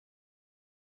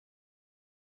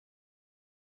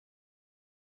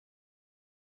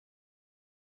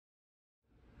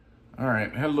All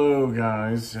right, hello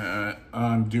guys.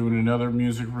 I'm doing another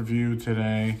music review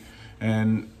today,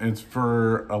 and it's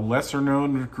for a lesser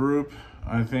known group,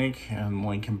 I think, and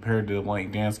like compared to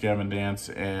like Dance Gavin Dance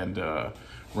and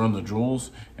Run the Jewels,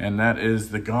 and that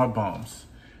is the God Bombs.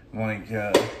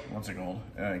 What's it called?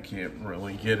 I can't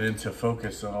really get into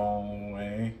focus all the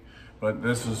way, but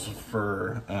this is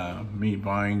for me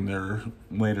buying their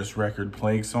latest record,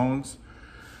 Plague Songs.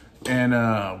 And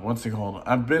what's it called?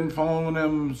 I've been following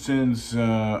him since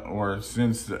following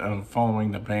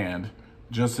the band.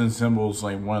 Justin Symbol's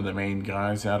like one of the main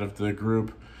guys out of the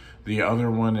group. The other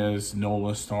one is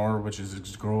Nola Starr, which is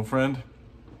his girlfriend.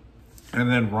 And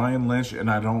then Ryan Lynch,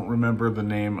 and I don't remember the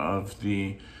name of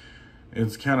the...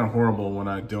 It's kind of horrible when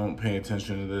I don't pay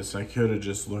attention to this. I could have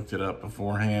just looked it up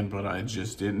beforehand, but I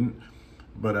just didn't.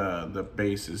 But the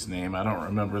bassist name, I don't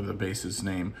remember the bassist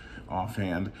name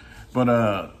offhand. But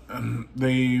when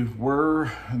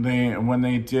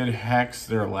they did Hex,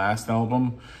 their last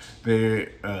album, they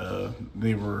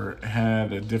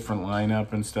had a different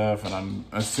lineup and stuff, and I'm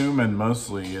assuming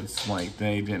mostly it's like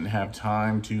they didn't have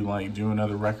time to like do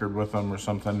another record with them or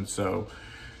something, so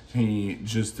he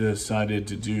just decided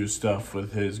to do stuff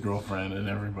with his girlfriend and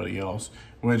everybody else,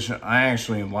 which I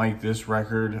actually like this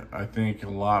record, I think, a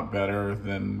lot better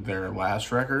than their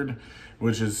last record,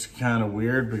 which is kind of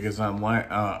weird because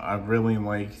I really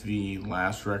like the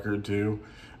last record too.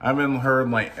 I haven't heard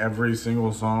like every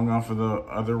single song off of the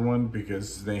other one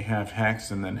because they have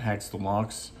Hex and then Hex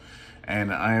Deluxe,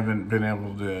 and I haven't been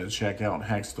able to check out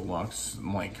Hex Deluxe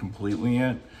like completely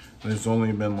yet. There's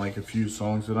only been like a few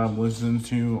songs that I've listened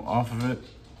to off of it,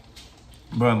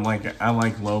 but like I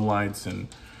like Lowlights and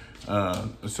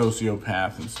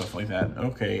Sociopath and stuff like that.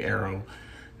 Okay, Arrow,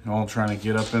 all trying to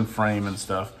get up in frame and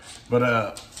stuff.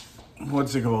 But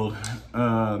what's it called?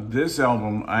 This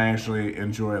album I actually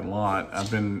enjoy a lot. I've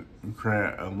been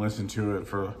listening to it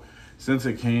since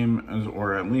it came,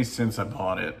 or at least since I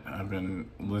bought it. I've been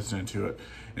listening to it.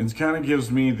 It kind of gives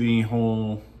me the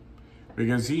whole,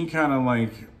 because he kind of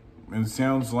like, it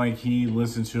sounds like he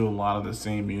listened to a lot of the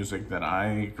same music that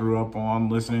I grew up on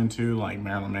listening to, like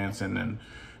Marilyn Manson and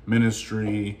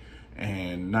Ministry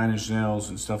and Nine Inch Nails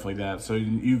and stuff like that. So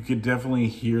you could definitely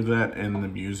hear that in the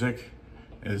music,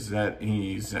 is that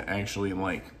he's actually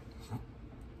like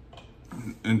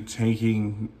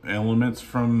taking elements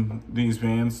from these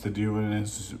bands to do in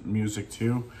his music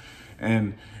too.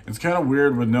 And it's kind of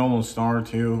weird with Nola Starr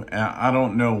too. I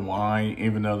don't know why,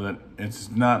 even though that it's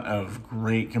not a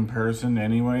great comparison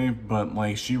anyway, but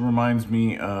like she reminds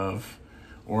me of,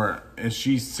 or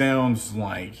she sounds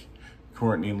like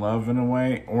Courtney Love in a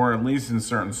way, or at least in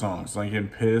certain songs, like in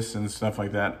Piss and stuff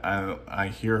like that. I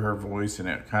hear her voice and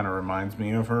it kind of reminds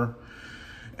me of her.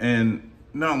 And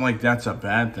not like that's a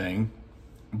bad thing,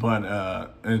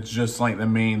 but it's just like the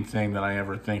main thing that I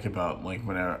ever think about, like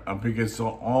whenever, because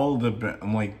all the,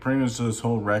 like pretty much this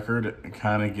whole record, it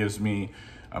kind of gives me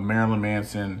a Marilyn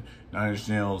Manson, Nine Inch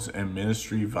Nails, and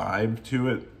Ministry vibe to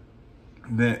it,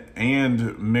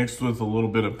 and mixed with a little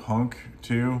bit of punk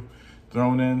too,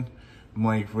 thrown in,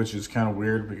 like, which is kind of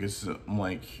weird because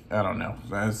like, I don't know,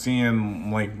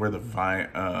 seeing like where the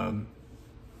vibe,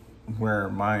 where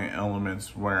my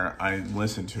elements, where I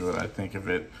listen to it, I think of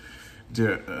it,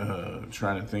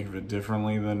 trying to think of it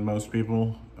differently than most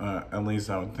people, at least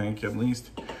I would think, at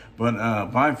least.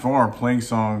 But by far, Plague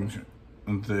Song,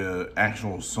 the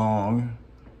actual song,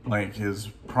 like, is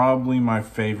probably my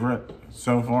favorite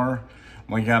so far.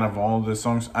 Like, out of all of the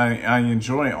songs, I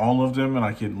enjoy all of them, and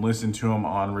I can listen to them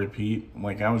on repeat.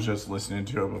 Like, I was just listening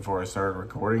to it before I started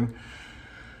recording.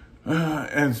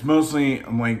 And it's mostly,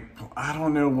 like, I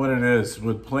don't know what it is.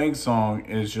 With Plague Song,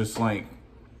 it's just, like,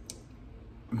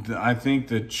 I think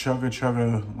the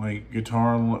chugga, like,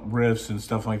 guitar riffs and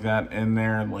stuff like that in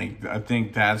there, like, I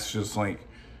think that's just, like,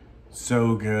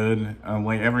 so good.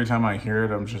 Like, every time I hear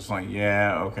it, I'm just like,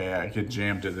 yeah, okay, I could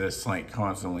jam to this, like,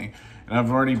 constantly. And I've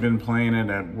already been playing it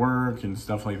at work and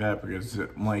stuff like that because,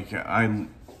 like, I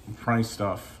price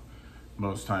stuff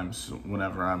most times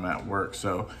whenever I'm at work.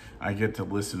 So I get to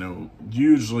listen to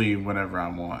usually whenever I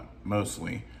want, most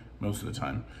of the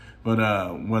time.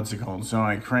 But what's it called? So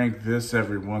I crank this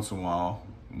every once in a while,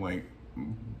 like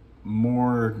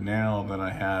more now than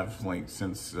I have, like,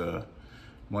 since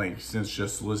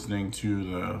just listening to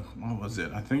the, what was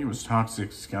it? I think it was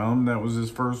Toxic Scum. That was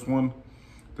his first one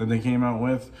that they came out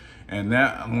with. And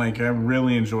that, like, I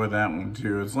really enjoy that one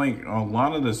too. It's like a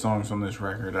lot of the songs on this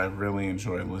record I really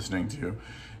enjoy listening to.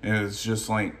 And it's just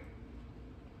like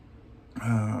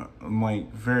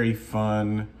very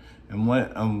fun, and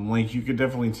like you could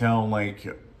definitely tell, like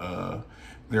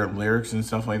their lyrics and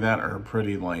stuff like that are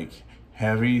pretty like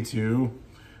heavy too.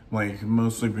 like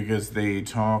mostly because they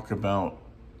talk about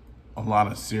a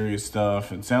lot of serious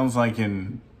stuff. It sounds like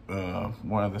in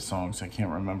one of the songs, I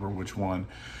can't remember which one,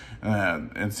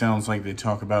 it sounds like they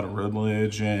talk about a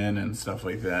religion and stuff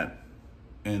like that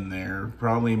in there.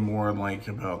 Probably more like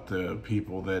about the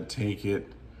people that take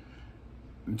it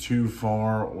too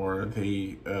far, or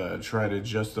they try to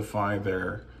justify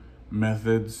their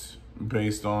methods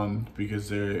based on, because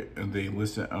they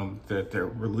listen that they're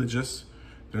religious.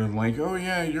 They're like, oh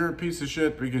yeah, you're a piece of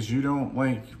shit because you don't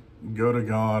like go to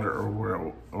God or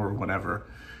whatever,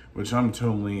 which I'm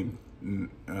totally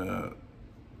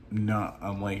not,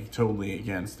 I'm like totally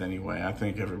against anyway. I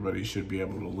think everybody should be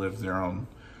able to live their own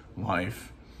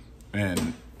life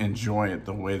and enjoy it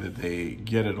the way that they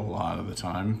get it a lot of the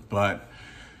time. But,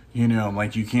 you know,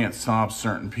 like you can't stop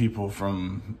certain people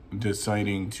from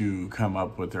deciding to come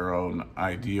up with their own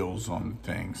ideals on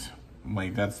things.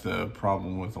 Like that's the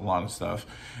problem with a lot of stuff.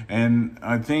 And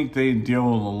I think they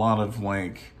deal with a lot of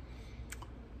like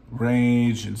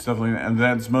rage and stuff like that. And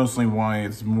that's mostly why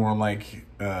it's more like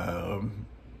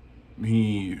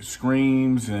he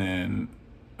screams and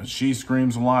she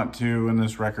screams a lot too in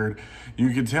this record.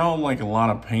 You could tell like a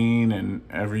lot of pain and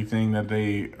everything that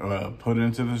they put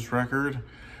into this record,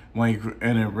 like,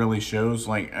 and it really shows.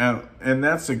 Like, and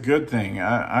that's a good thing.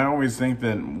 I always think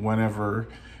that whenever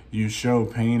you show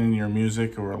pain in your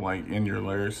music or like in your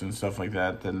lyrics and stuff like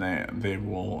that, then they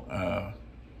will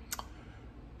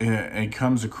it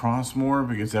comes across more,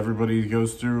 because everybody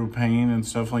goes through pain and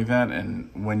stuff like that.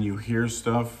 And when you hear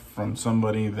stuff from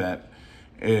somebody that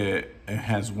it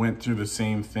has went through the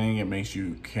same thing, it makes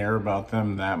you care about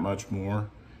them that much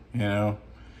more, you know?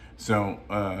 So,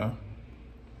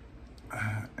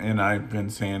 and I've been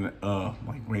saying,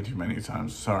 like way too many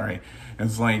times, sorry.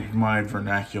 It's like my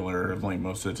vernacular, like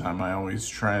most of the time. I always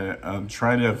try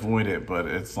to avoid it, but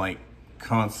it's like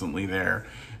constantly there.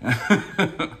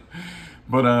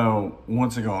 But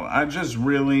once again, I just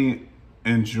really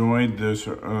enjoyed this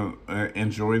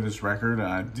record, and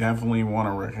I definitely want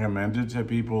to recommend it to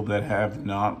people that have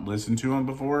not listened to him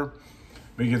before,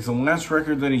 because the last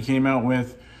record that he came out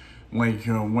with, like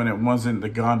when it wasn't the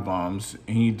God Bombs,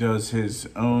 he does his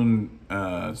own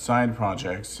side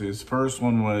projects. His first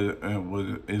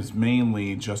one is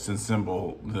mainly Justin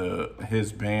Cymbal,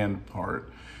 his band part,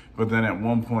 but then at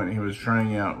one point he was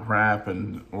trying out rap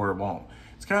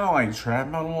it's kind of like trap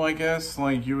metal, I guess,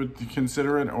 like you would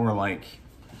consider it, or like,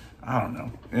 I don't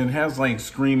know. It has like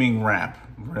screaming rap,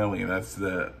 really. That's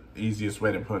the easiest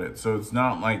way to put it. So it's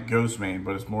not like Ghostmane,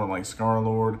 but it's more like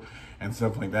Scarlord and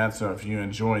stuff like that. So if you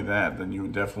enjoy that, then you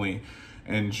would definitely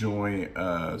enjoy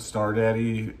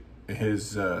Stardaddy,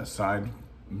 his side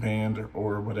band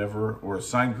or whatever, or a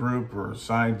side group or a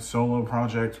side solo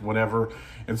project, whatever.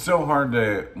 It's so hard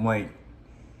to like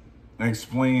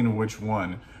explain which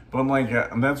one. But like,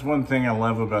 that's one thing I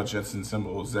love about Justin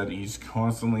Cymbal, is that he's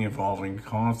constantly evolving,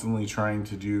 constantly trying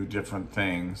to do different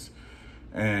things,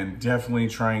 and definitely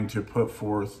trying to put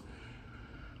forth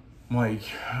an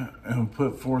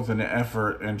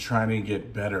effort and trying to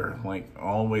get better. Like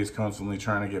always constantly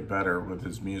trying to get better with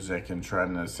his music and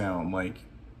trying to sound like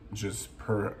just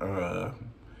the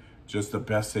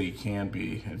best that he can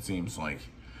be, it seems like.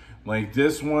 Like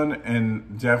this one,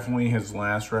 and definitely his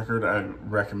last record, I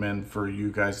recommend for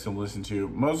you guys to listen to.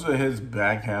 Most of his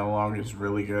back catalog is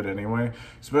really good anyway,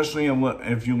 especially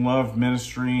if you love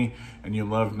Ministry and you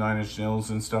love Nine Inch Nails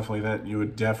and stuff like that. You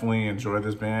would definitely enjoy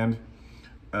this band.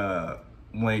 First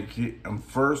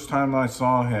time I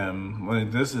saw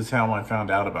him, this is how I found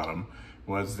out about him,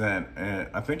 was that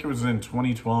I think it was in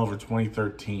 2012 or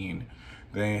 2013.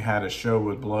 They had a show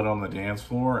with Blood on the Dance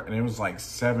Floor, and it was like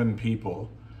 7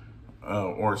 people.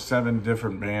 Or 7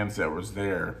 different bands that was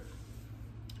there,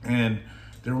 and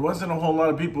there wasn't a whole lot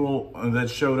of people that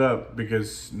showed up,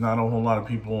 because not a whole lot of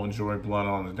people enjoyed Blood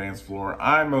on the Dance Floor.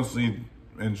 I mostly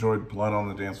enjoyed Blood on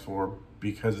the Dance Floor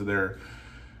because of their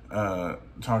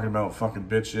talking about fucking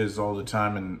bitches all the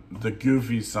time and the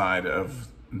goofy side of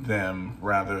them,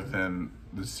 rather than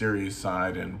the serious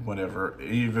side and whatever,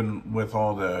 even with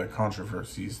all the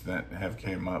controversies that have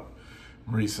came up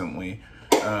recently,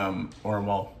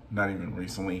 not even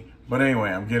recently, but anyway,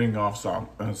 I'm getting off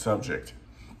subject.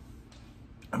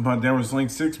 But there was like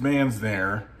 6 bands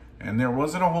there, and there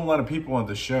wasn't a whole lot of people at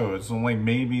the show. It's only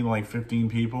maybe like 15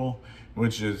 people,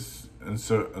 which is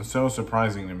so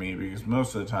surprising to me, because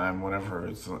most of the time, whenever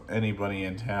it's anybody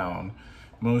in town,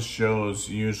 most shows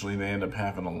usually they end up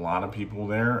having a lot of people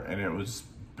there, and it was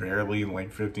barely like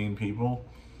 15 people.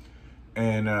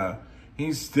 And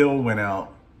he still went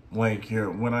out like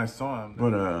when I saw him.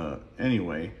 But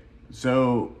anyway,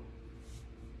 so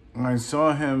I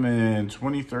saw him in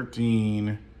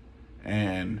 2013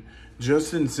 And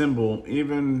Justin Timberlake,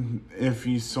 even if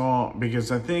he saw,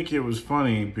 because I think it was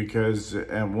funny because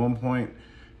at one point,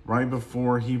 right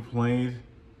before he played,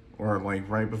 or like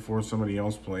right before somebody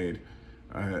else played,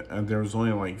 there was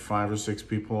only like 5 or 6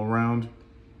 people around.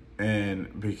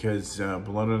 And because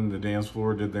Blood on the Dance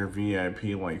Floor did their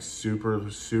VIP like super,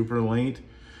 super late.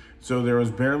 So there was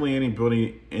barely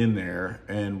anybody in there.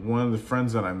 And one of the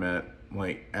friends that I met,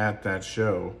 like at that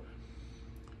show,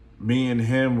 me and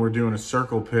him were doing a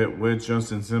circle pit with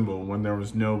Justin Timberlake when there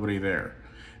was nobody there.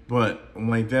 But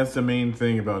like that's the main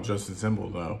thing about Justin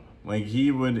Timberlake though. Like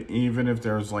he would, even if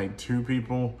there was like 2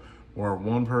 people or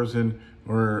 1 person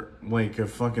or like a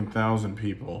fucking 1,000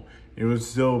 people, it would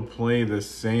still play the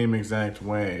same exact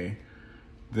way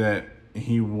that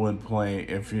he would play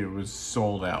if it was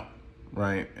sold out,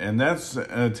 right? And that's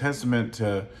a testament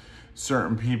to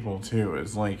certain people too.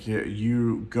 It's like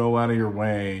you go out of your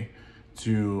way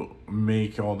to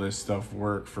make all this stuff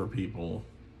work for people,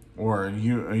 or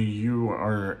you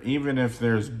are, even if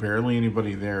there's barely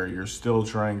anybody there, you're still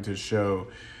trying to show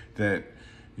that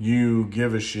you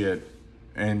give a shit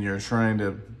and you're trying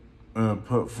to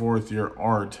put forth your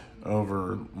art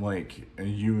over like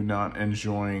you not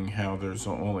enjoying how there's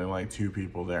only like 2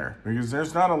 people there, because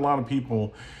there's not a lot of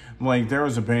people. Like there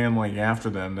was a band like after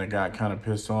them that got kind of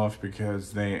pissed off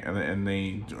because they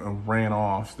ran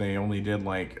off. They only did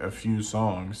like a few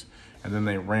songs and then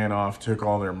they ran off, took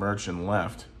all their merch and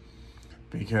left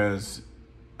because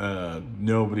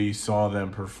nobody saw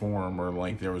them perform, or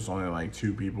like there was only like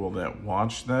 2 people that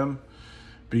watched them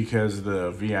because of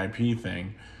the VIP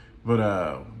thing.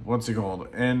 But what's it called?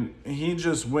 And he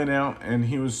just went out and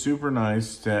he was super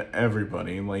nice to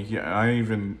everybody. Like I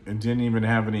didn't even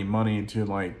have any money to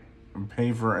like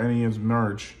pay for any of his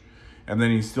merch, and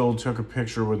then he still took a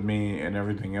picture with me and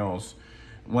everything else.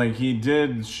 Like he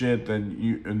did shit that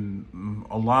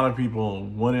a lot of people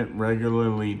wouldn't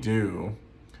regularly do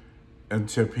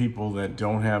to people that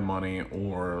don't have money,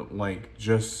 or like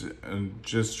just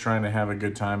trying to have a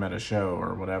good time at a show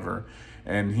or whatever.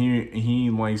 And he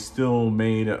like still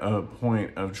made a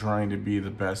point of trying to be the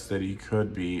best that he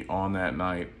could be on that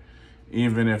night,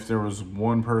 even if there was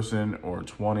 1 person or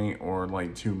 20 or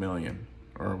like 2 million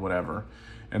or whatever.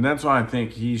 And that's why I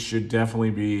think he should definitely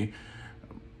be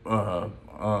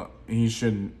he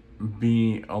should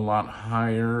be a lot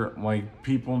higher. Like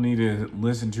people need to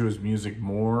listen to his music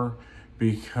more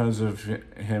because of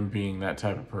him being that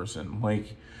type of person.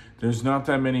 Like there's not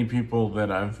that many people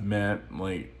that I've met,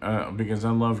 like, because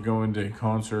I love going to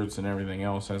concerts and everything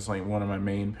else. That's like one of my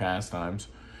main pastimes,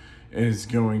 is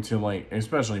going to like,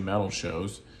 especially metal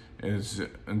shows, is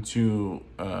to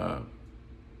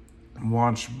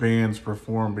watch bands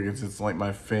perform, because it's like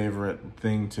my favorite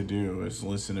thing to do is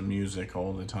listen to music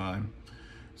all the time.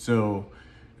 So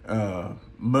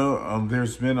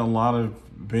there's been a lot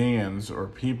of bands or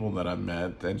people that I've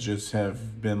met that just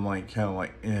have been like kind of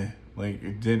like like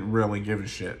it didn't really give a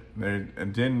shit. They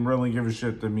didn't really give a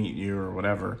shit to meet you or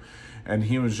whatever. And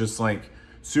he was just like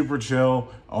super chill,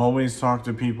 always talk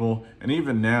to people. And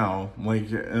even now,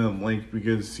 like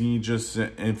because he just,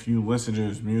 if you listen to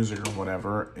his music or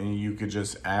whatever, and you could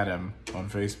just add him on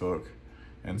Facebook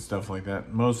and stuff like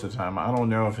that most of the time. I don't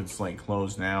know if it's like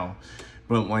closed now,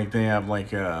 but like they have like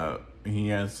he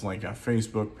has like a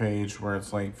Facebook page where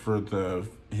it's like for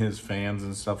his fans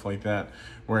and stuff like that,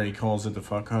 where he calls it the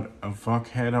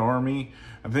Fuckhead Army.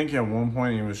 I think at one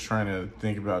point he was trying to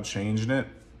think about changing it,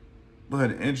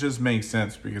 but it just makes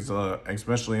sense because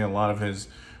especially a lot of his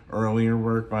earlier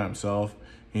work by himself,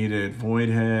 he did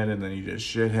Voidhead and then he did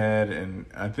Shithead, and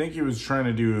I think he was trying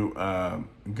to do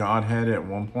Godhead at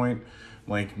one point,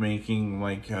 like making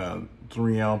like a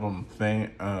 3-album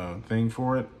thing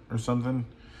for it or something.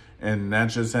 And that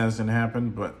just hasn't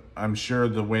happened, but I'm sure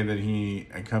the way that he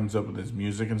comes up with his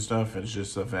music and stuff is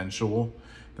just eventual,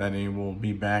 that he will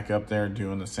be back up there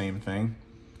doing the same thing.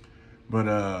 But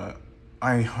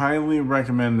I highly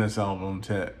recommend this album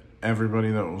to everybody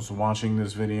that was watching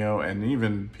this video, and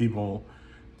even people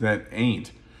that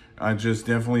ain't. I just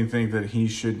definitely think that he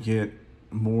should get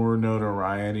more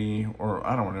notoriety, or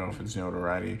I don't know if it's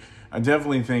notoriety. I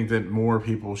definitely think that more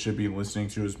people should be listening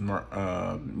to his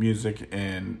music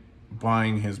and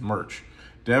buying his merch.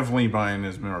 Definitely buying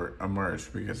his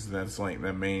merch, because that's like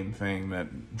the main thing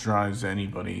that drives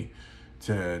anybody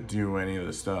to do any of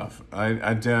the stuff.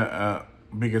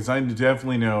 Because I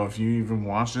definitely know if you even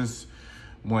watch this,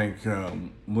 like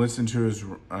listen to his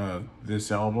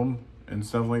this album and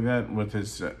stuff like that with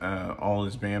his all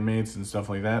his bandmates and stuff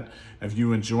like that. If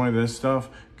you enjoy this stuff,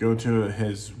 go to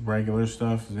his regular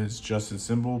stuff, his Justin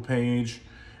Timberlake page,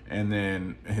 and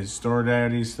then his Store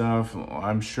Daddy stuff.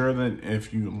 I'm sure that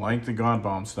if you like the God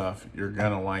Bomb stuff, you're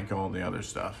gonna like all the other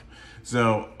stuff.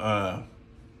 So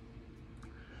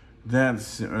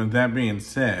that being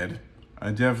said,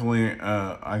 I definitely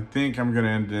I think I'm gonna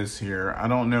end this here. I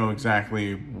don't know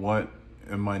exactly what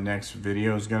my next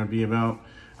video is gonna be about.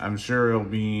 I'm sure it'll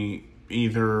be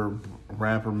either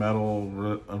rap or metal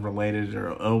related,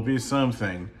 or it'll be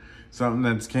something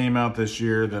that's came out this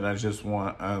year that I just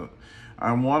want.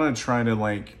 I want to try to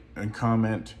like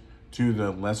comment to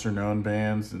the lesser known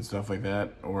bands and stuff like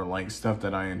that, or like stuff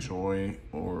that I enjoy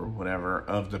or whatever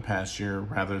of the past year,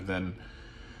 rather than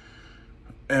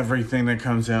everything that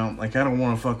comes out. Like, I don't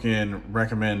want to fucking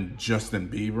recommend Justin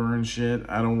Bieber and shit.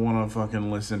 I don't want to fucking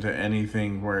listen to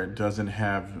anything where it doesn't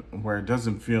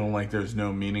feel like there's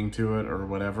no meaning to it or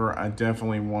whatever. I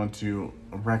definitely want to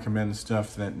recommend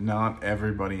stuff that not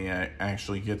everybody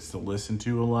actually gets to listen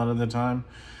to a lot of the time,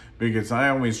 because I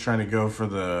always try to go for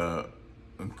the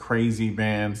crazy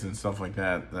bands and stuff like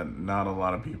that not a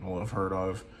lot of people have heard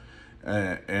of.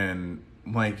 And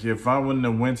like, if I wouldn't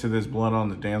have went to this Blood on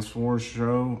the Dance Floor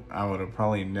show, I would have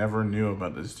probably never knew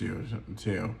about this dude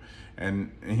too.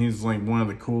 And he's like one of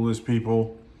the coolest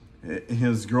people.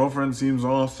 His girlfriend seems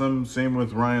awesome. Same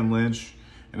with Ryan Lynch.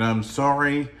 And I'm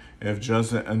sorry if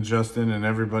Justin and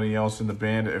everybody else in the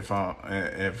band, if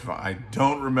I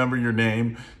don't remember your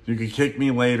name, you can kick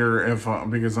me later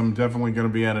because I'm definitely going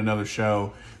to be at another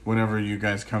show whenever you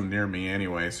guys come near me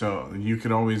anyway. So you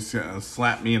could always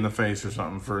slap me in the face or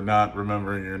something for not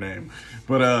remembering your name.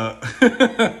 But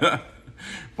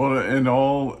but in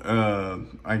all,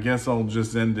 I guess I'll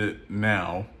just end it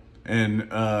now.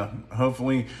 And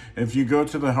hopefully, if you go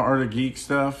to the Heart of Geek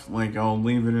stuff, like, I'll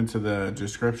leave it into the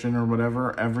description or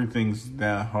whatever. Everything's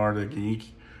that Heart of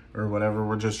Geek or whatever.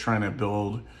 We're just trying to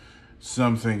build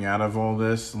something out of all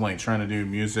this, like trying to do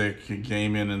music,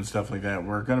 gaming, and stuff like that.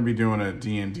 We're going to be doing a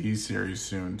D&D series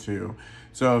soon too.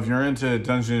 So if you're into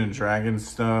Dungeons and Dragons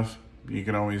stuff, you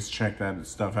can always check that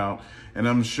stuff out. And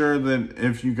I'm sure that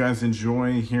if you guys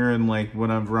enjoy hearing like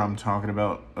whatever I'm talking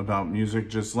about music,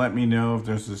 just let me know if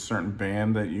there's a certain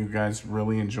band that you guys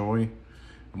really enjoy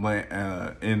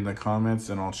in the comments,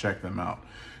 and I'll check them out.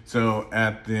 So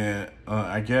at the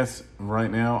I guess right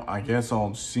now,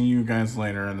 I'll see you guys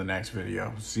later in the next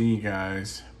video. See you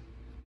guys.